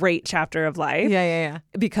 It's a great chapter of life. Yeah.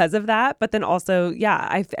 Because of that. But then also,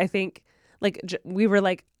 I think like we were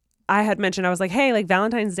like, I had mentioned, I was like, hey, like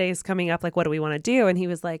Valentine's Day is coming up. Like, what do we want to do? And he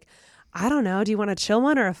was like, I don't know. Do you want to chill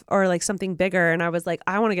one or like something bigger? And I was like,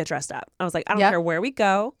 I want to get dressed up. I was like, I don't care where we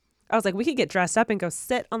go. I was like, we could get dressed up and go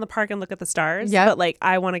sit on the park and look at the stars. But like,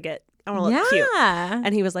 I want to look cute.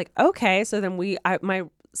 And he was like, okay. So then my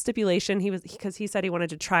stipulation, because he said he wanted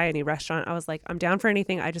to try a new restaurant. I was like, I'm down for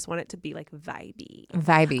anything. I just want it to be like vibey.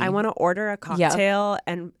 I want to order a cocktail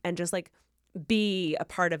and just like be a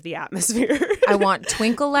part of the atmosphere. I want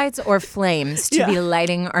twinkle lights or flames to be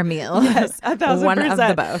lighting our meal. Yes, 1,000%. One of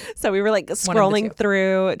the both. So we were like scrolling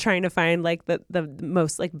through trying to find like the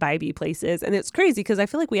most like vibey places, and it's crazy because I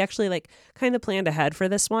feel like we actually like kind of planned ahead for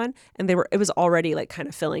this one, and it was already like kind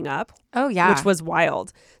of filling up. Oh yeah, which was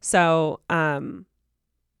wild. So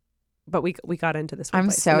but we got into this one. I'm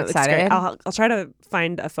place, so excited. I'll try to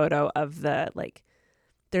find a photo of the like.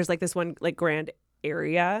 There's like this one like grand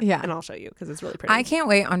area, and I'll show you because it's really pretty. I can't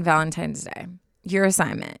wait on Valentine's Day. Your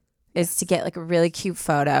assignment is to get like a really cute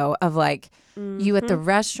photo of like you at the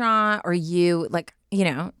restaurant or you like, you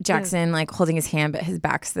know, Jackson like holding his hand but his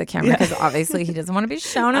back's to the camera because obviously he doesn't want to be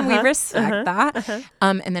shown and we respect that.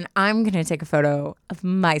 And then I'm going to take a photo of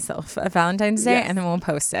myself at Valentine's Day and then we'll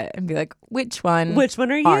post it and be like, which one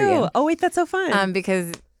are you? Oh wait, that's so fun.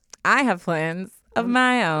 Because I have plans of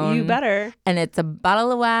my own. You better. And it's a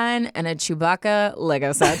bottle of wine and a Chewbacca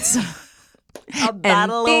Lego set. A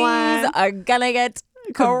bottle of wine. Things are gonna get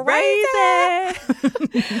crazy.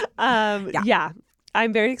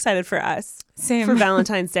 I'm very excited for us. Same. For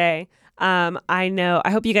Valentine's Day. I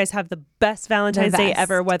hope you guys have the best Valentine's Day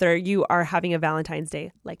ever, whether you are having a Valentine's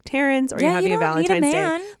Day like Terrence or you're having a Valentine's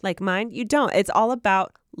Day like mine. You don't. It's all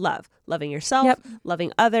about love. Loving yourself,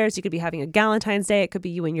 loving others. You could be having a Galentine's Day. It could be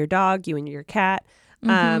you and your dog, you and your cat.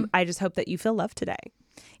 I just hope that you feel loved today.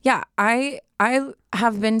 Yeah, I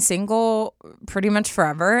have been single pretty much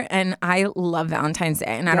forever, and I love Valentine's Day,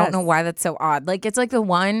 and I don't know why that's so odd. Like, it's like the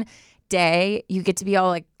one day you get to be all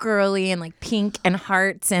like girly and like pink and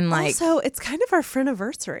hearts and like. Also, it's kind of our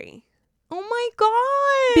friendiversary. Oh my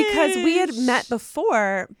god! Because we had met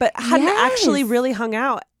before, but hadn't actually really hung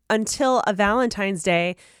out until a Valentine's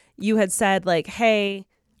Day. You had said like, "Hey,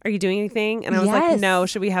 are you doing anything?" And I was like, "No,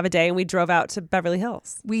 should we have a day?" And we drove out to Beverly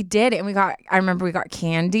Hills. We did. And I remember we got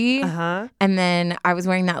candy. And then I was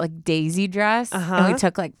wearing that like daisy dress. And we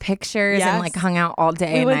took like pictures and like hung out all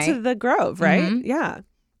day. We went to the Grove, right? Yeah.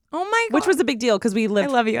 Oh my god. Which was a big deal because we lived.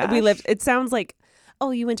 I love you, Ash. We lived. It sounds like,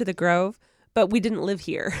 oh, you went to the Grove, but we didn't live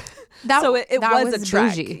here. So it was a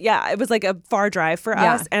trek. Bougie. Yeah, it was like a far drive for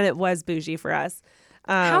us, and it was bougie for us.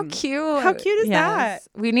 How cute. How cute is that?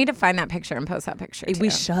 We need to find that picture and post that picture too. We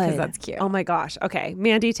should. Because that's cute. Oh my gosh. Okay.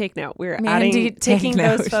 Mandy, take note. We're taking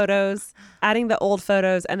those photos, adding the old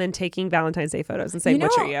photos, and then taking Valentine's Day photos and saying,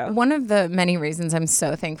 which are you? One of the many reasons I'm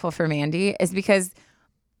so thankful for Mandy is because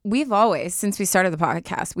we've always, since we started the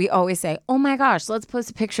podcast, we always say, oh my gosh, let's post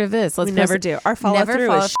a picture of this. We never do. Our follow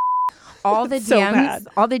through is all the DMs,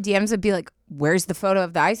 all the DMs would be like, where's the photo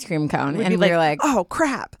of the ice cream cone? And we're like, oh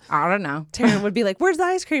crap. I don't know. Taryn would be like, where's the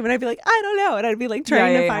ice cream? And I'd be like, I don't know. And I'd be like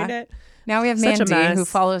trying to find it. Now we have Such Mandy who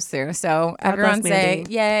follows through. So everyone say,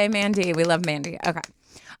 yay, Mandy. We love Mandy. Okay.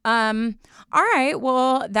 All right.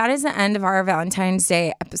 Well, that is the end of our Valentine's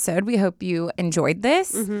Day episode. We hope you enjoyed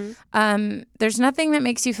this. There's nothing that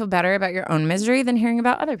makes you feel better about your own misery than hearing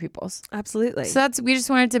about other people's. Absolutely. So we just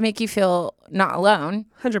wanted to make you feel not alone.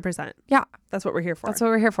 100%. Yeah. That's what we're here for. That's what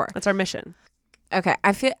we're here for. That's our mission. Okay.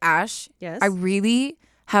 I feel, Ash. Yes. I really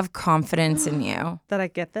have confidence in you. That I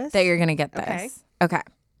get this? That you're going to get this. Okay.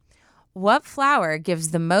 What flower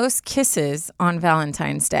gives the most kisses on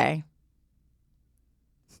Valentine's Day?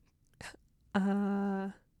 Think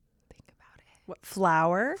about it. What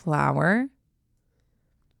flower? Flower.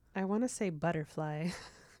 I want to say butterfly.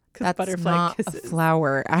 That's butterfly not kisses. a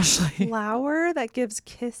flower, Ashley. Flower that gives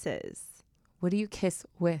kisses. What do you kiss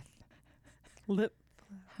with? Lip.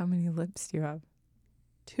 How many lips do you have?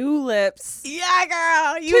 2 lips. Yeah,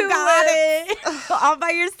 girl. You 2 got it. All by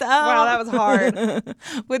yourself. Wow, that was hard.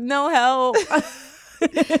 With no help.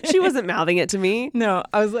 She wasn't mouthing it to me. No,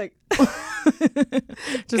 I was like,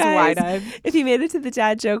 just Guys, wide-eyed. If you made it to the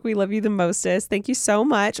dad joke, we love you the mostest. Thank you so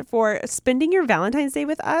much for spending your Valentine's Day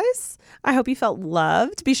with us. I hope you felt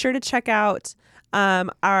loved. Be sure to check out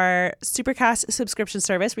our Supercast subscription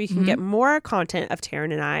service where you can get more content of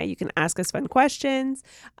Taryn and I. You can ask us fun questions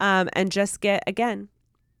and just get, again,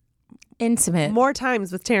 Intimate. more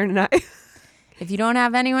times with Taryn and I. If you don't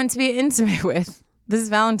have anyone to be intimate with, this is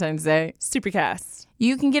Valentine's Day. Supercast.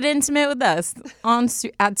 You can get intimate with us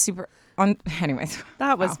anyways.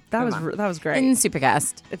 That was great. In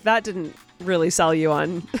Supercast. If that didn't really sell you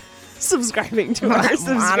on subscribing to our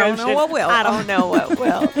subscription, I don't know what will. I don't know what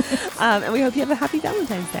will. And we hope you have a happy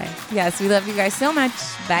Valentine's Day. Yes, we love you guys so much.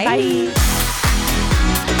 Bye. Bye.